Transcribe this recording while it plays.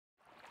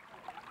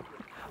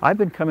I've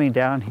been coming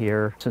down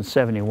here since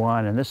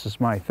 '71, and this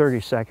is my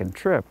 32nd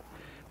trip,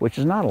 which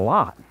is not a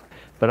lot,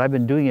 but I've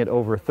been doing it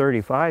over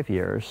 35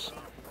 years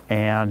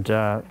and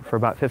for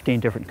about 15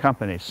 different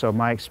companies. So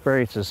my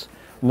experience is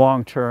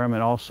long-term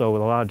and also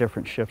with a lot of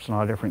different ships and a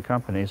lot of different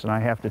companies, and I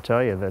have to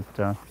tell you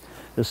that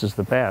this is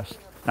the best.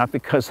 Not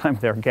because I'm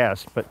their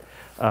guest, but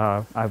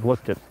I've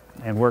looked at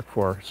and worked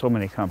for so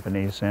many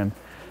companies, and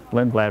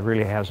Lindblad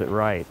really has it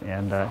right,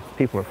 and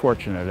people are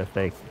fortunate if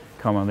they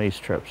come on these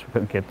trips. We're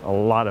going to get a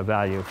lot of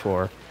value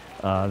for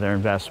their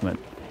investment,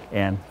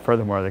 and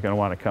furthermore, they're going to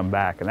want to come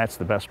back, and that's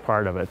the best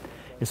part of it.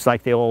 It's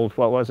like the old,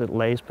 what was it,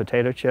 Lay's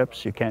potato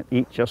chips? You can't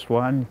eat just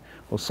one.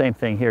 Well, same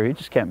thing here. You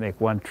just can't make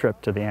one trip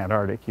to the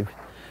Antarctic.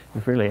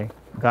 You've really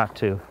got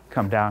to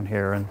come down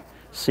here and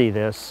see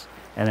this,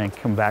 and then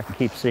come back and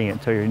keep seeing it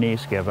until your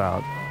knees give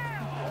out.